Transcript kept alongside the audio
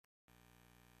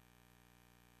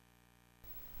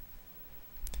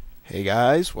Hey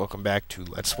guys, welcome back to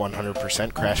Let's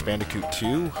 100% Crash Bandicoot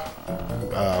 2,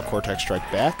 Cortex Strike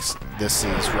Backs. This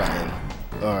is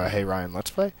Ryan. Hey Ryan,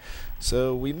 Let's Play.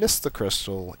 So we missed the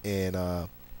crystal in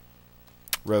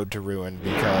Road to Ruin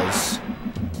because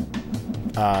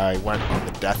I went on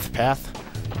the death path,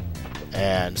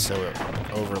 and so it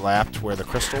overlapped where the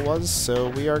crystal was, so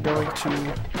we are going to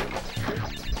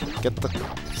get the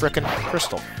frickin'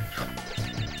 crystal.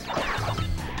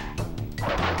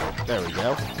 There we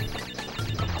go.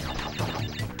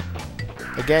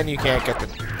 Again, you can't get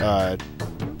the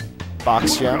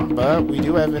box gem, but we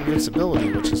do have invincibility,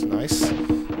 which is nice.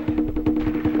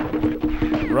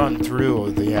 Run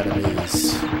through the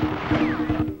enemies.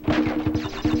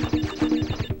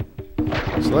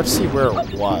 So let's see where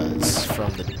it was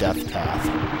from the death path.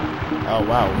 Oh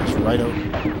wow, it was right over...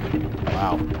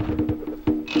 Wow.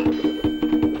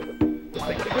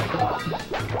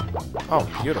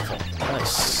 Oh, beautiful.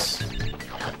 Nice.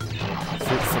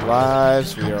 Fruitful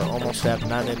lives. We are almost at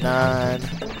 99.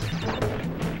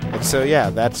 And so, yeah,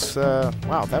 that's...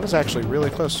 wow, that was actually really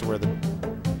close to where the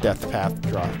death path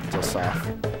dropped us off.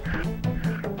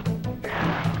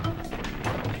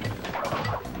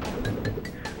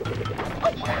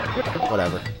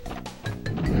 Whatever.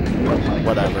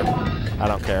 Whatever. I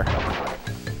don't care.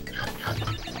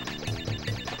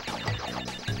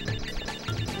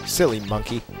 Silly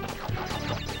monkey.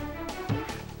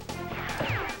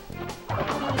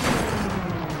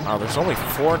 Wow, there's only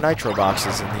 4 nitro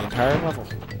boxes in the entire level.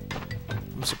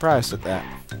 I'm surprised at that.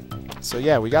 So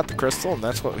yeah, we got the crystal, and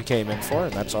that's what we came in for,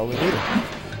 and that's all we needed.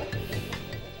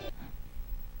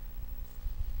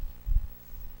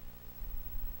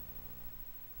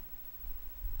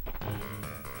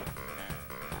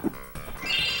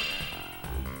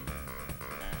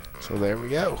 So there we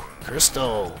go.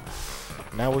 Crystal!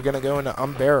 Now we're gonna go into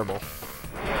Unbearable.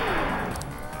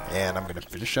 And I'm gonna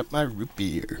finish up my root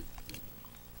beer.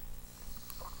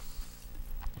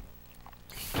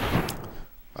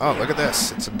 Oh, look at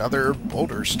this. It's another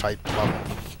boulders type level.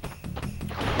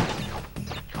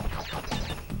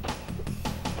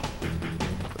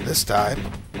 But this time,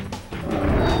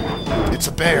 it's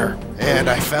a bear. And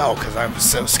I fell because I was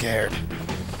so scared.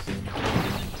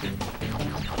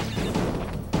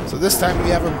 So this time we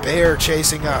have a bear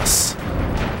chasing us.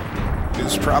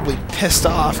 Who's probably pissed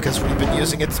off because we've been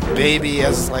using its baby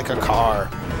as like a car.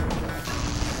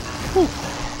 Whew.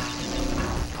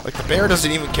 Like, the bear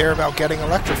doesn't even care about getting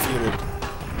electrocuted.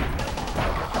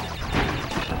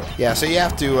 Yeah, so you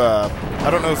have to,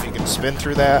 I don't know if you can spin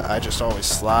through that. I just always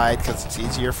slide because it's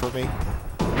easier for me.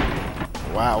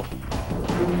 Wow.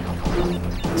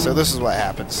 So this is what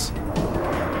happens.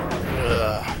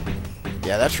 Ugh.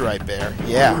 Yeah, that's right, bear.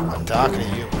 Yeah, I'm talking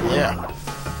to you. Yeah.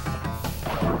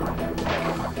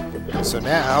 So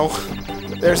now,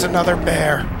 there's another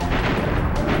bear.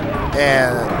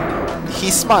 And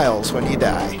he smiles when you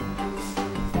die.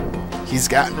 He's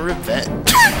gotten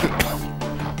revenge.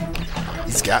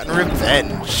 He's gotten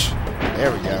revenge.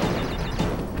 There we go.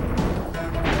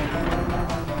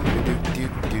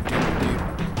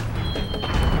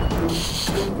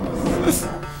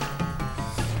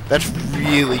 That's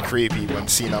really creepy when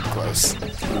seen up close.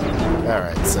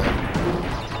 Alright, so...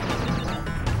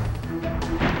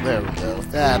 There we go.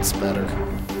 That's better.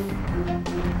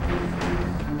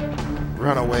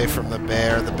 Run away from the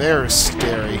bear. The bear is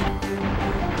scary.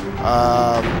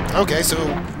 Okay, so...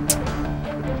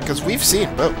 Because we've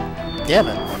seen both... Damn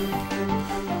it.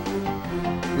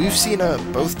 We've seen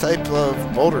both type of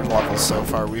boulder levels so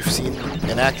far. We've seen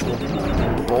an actual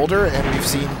boulder, and we've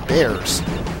seen bears.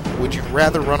 Would you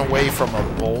rather run away from a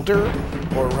boulder,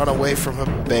 or run away from a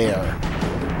bear?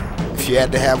 If you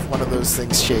had to have one of those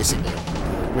things chasing you.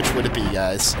 Which would it be,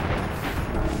 guys?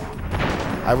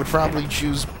 I would probably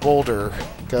choose boulder,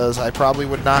 because I probably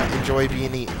would not enjoy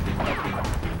being eaten.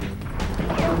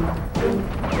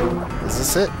 Is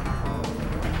this it?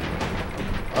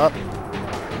 Up.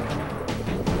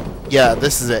 Yeah,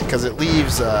 this is it, because it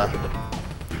leaves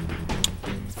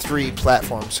 3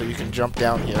 platforms, so you can jump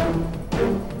down here.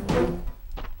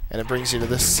 And it brings you to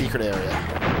this secret area.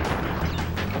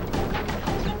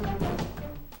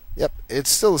 Yep, it's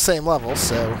still the same level,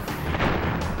 so...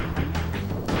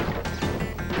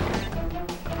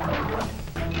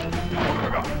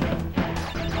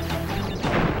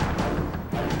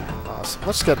 Awesome.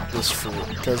 Let's get this fruit,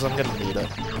 because I'm gonna need it.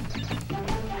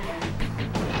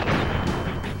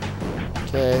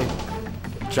 Okay.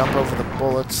 Jump over the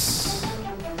bullets.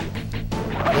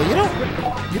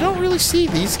 Yeah, you don't really see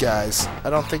these guys, I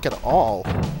don't think at all,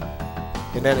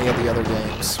 in any of the other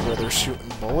games where they're shooting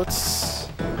bullets.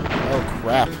 Oh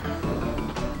crap.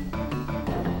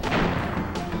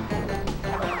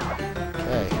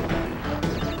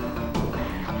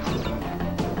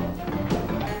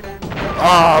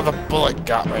 Oh, the bullet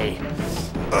got me.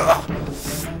 Ugh.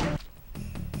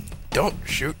 Don't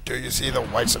shoot till you see the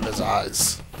whites of his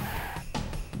eyes.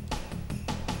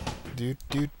 Do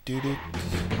do do do.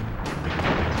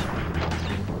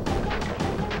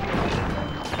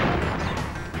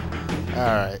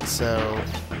 Alright, so...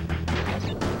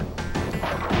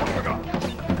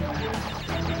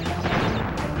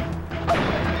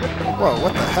 Whoa,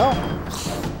 what the hell?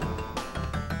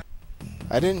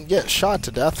 I didn't get shot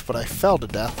to death, but I fell to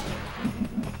death.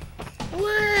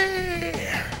 Whee!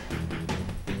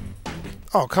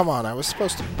 Oh, come on, I was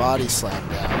supposed to body slam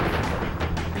down.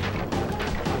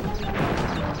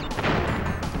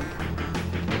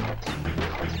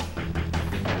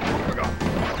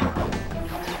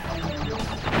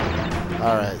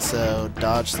 Alright, so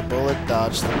dodge the bullet,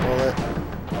 dodge the bullet.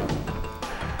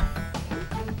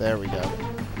 There we go.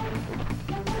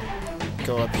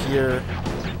 Go up here,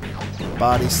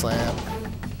 body slam.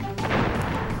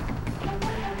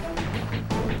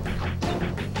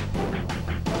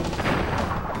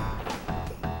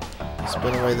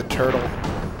 Spin away the turtle,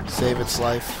 save its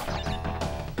life.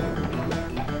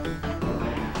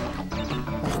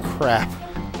 Oh crap.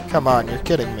 Come on, you're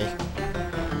kidding me.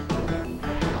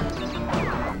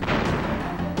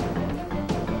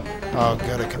 Oh,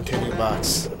 good, a continue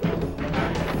box.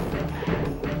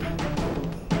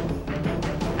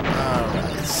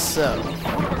 Alright, so...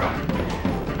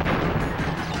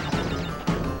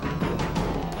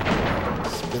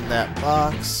 spin that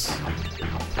box.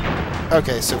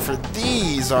 Okay, so for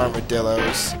these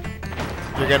armadillos,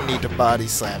 you're gonna need to body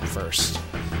slam first,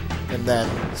 and then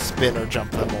spin or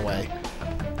jump them away.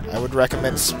 I would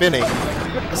recommend spinning,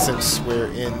 since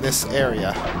we're in this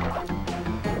area.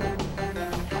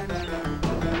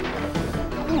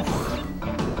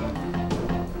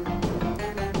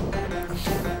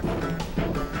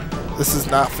 This is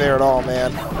not fair at all,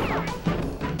 man.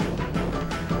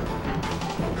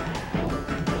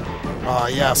 Oh,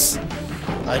 yes.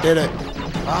 I did it.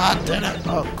 Ah, I did it.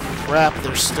 Oh, crap.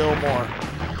 There's still more.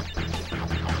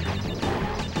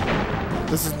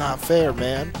 This is not fair,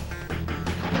 man.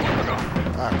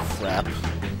 Ah, crap.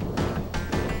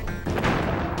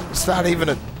 It's not even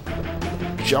a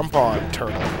jump-on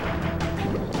turtle.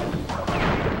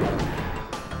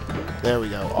 There we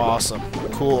go. Awesome.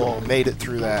 Cool. Made it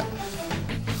through that.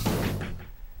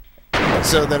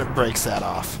 So then it breaks that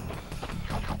off.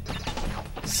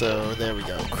 So there we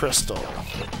go. Crystal.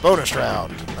 Bonus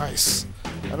round. Nice.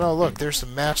 Oh no, look, there's the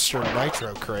Master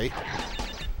Nitro crate.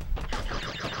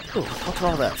 Ooh, look at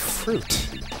all that fruit.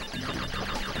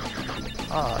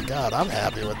 Oh god, I'm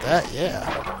happy with that, yeah.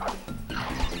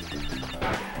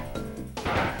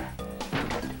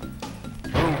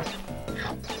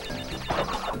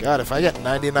 Ooh. God, if I get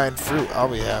 99 fruit, I'll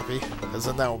be happy, because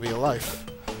then that will be a life.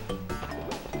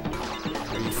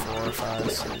 3, 4,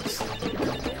 5, 6...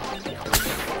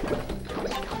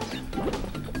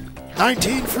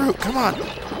 19 fruit, come on!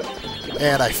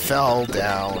 And I fell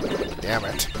down. Damn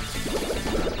it.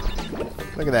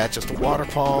 Look at that, just a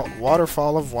waterfall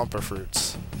of Wumpa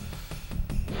fruits.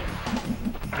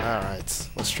 Alright,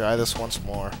 let's try this once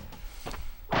more.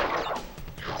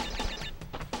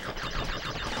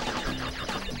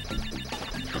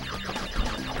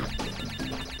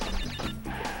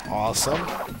 Awesome.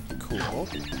 Cool.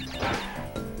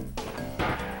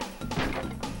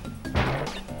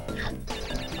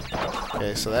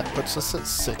 Okay, so that puts us at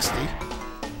 60.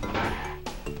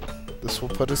 This will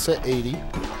put us at 80.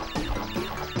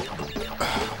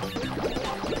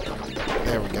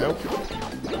 There we go.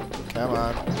 Come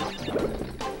on.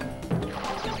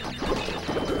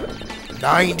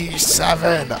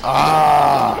 97!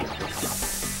 Ah!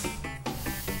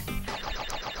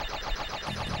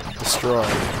 Destroy.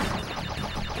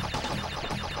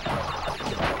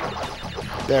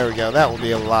 There we go. That will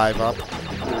be a live up.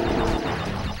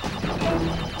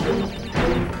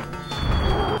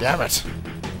 Damn it.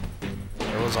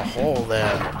 There was a hole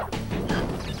there.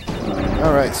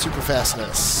 Alright, super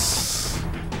fastness.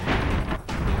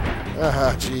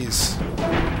 Ah, jeez.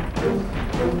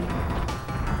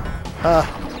 Ha!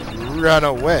 Run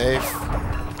away.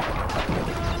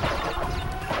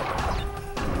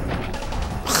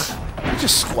 He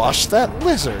just squashed that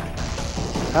lizard.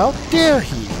 How dare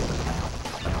he?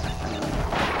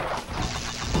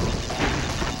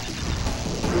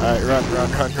 Alright,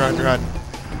 run.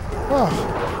 Oh.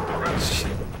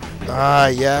 Ah,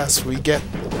 yes, we get...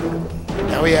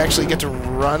 Now we actually get to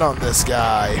run on this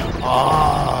guy.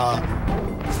 Ah.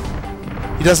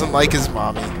 He doesn't like his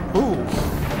mommy. Ooh.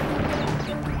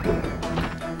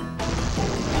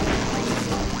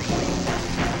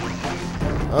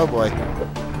 Oh boy.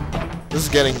 This is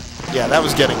getting Yeah, that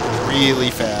was getting really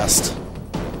fast.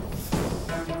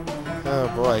 Oh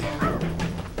boy.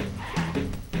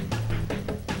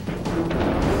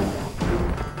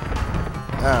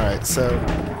 Alright, so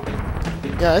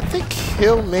yeah, I think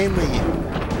he'll mainly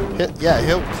hit,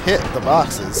 he'll hit the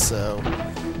boxes, so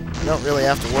you don't really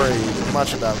have to worry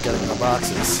much about getting the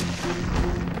boxes.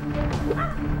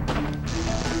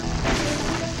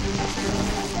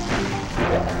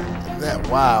 That,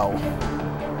 wow.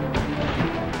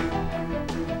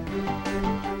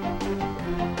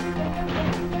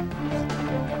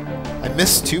 I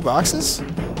missed 2 boxes?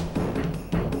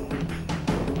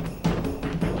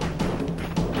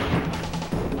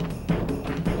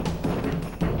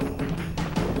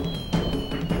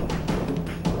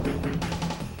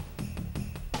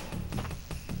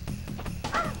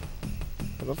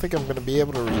 I don't think I'm going to be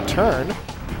able to return.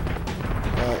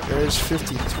 There's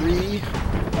 53,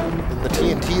 and the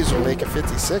TNTs will make it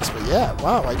 56, but yeah,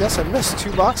 wow, I guess I missed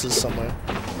 2 boxes somewhere.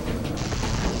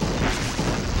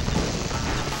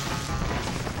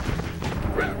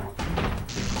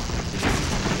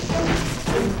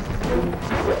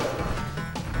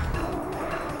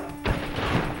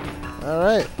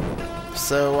 Alright,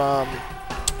 so,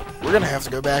 we're going to have to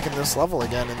go back in this level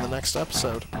again in the next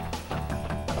episode.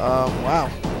 Wow.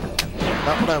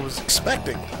 Not what I was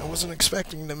expecting. I wasn't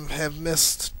expecting to have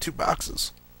missed 2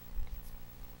 boxes.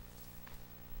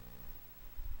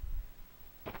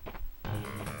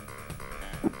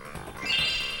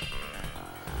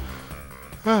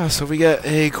 So we get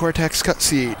a Cortex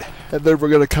cutscene, and then we're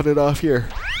gonna cut it off here.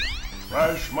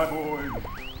 Crash, my boy,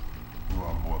 you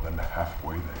are more than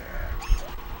halfway there.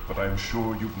 But I'm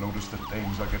sure you've noticed that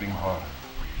things are getting harder.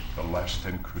 The last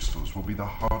 10 crystals will be the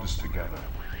hardest to gather,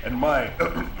 and my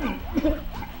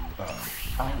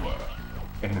our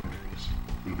enemies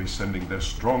will be sending their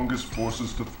strongest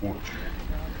forces to thwart you.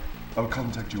 I'll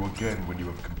contact you again when you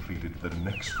have completed the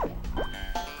next one.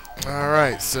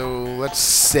 Alright, so let's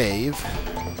save,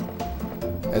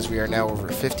 as we are now over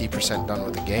 50% done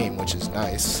with the game, which is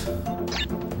nice.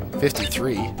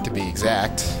 53, to be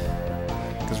exact,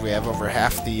 because we have over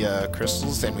half the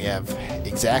crystals, and we have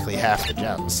exactly half the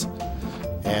gems.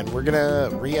 And we're gonna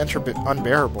re-enter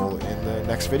Unbearable in the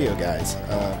next video, guys.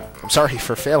 I'm sorry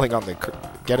for failing on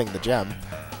getting the gem,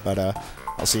 but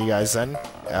I'll see you guys then.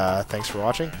 Thanks for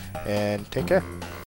watching, and take care.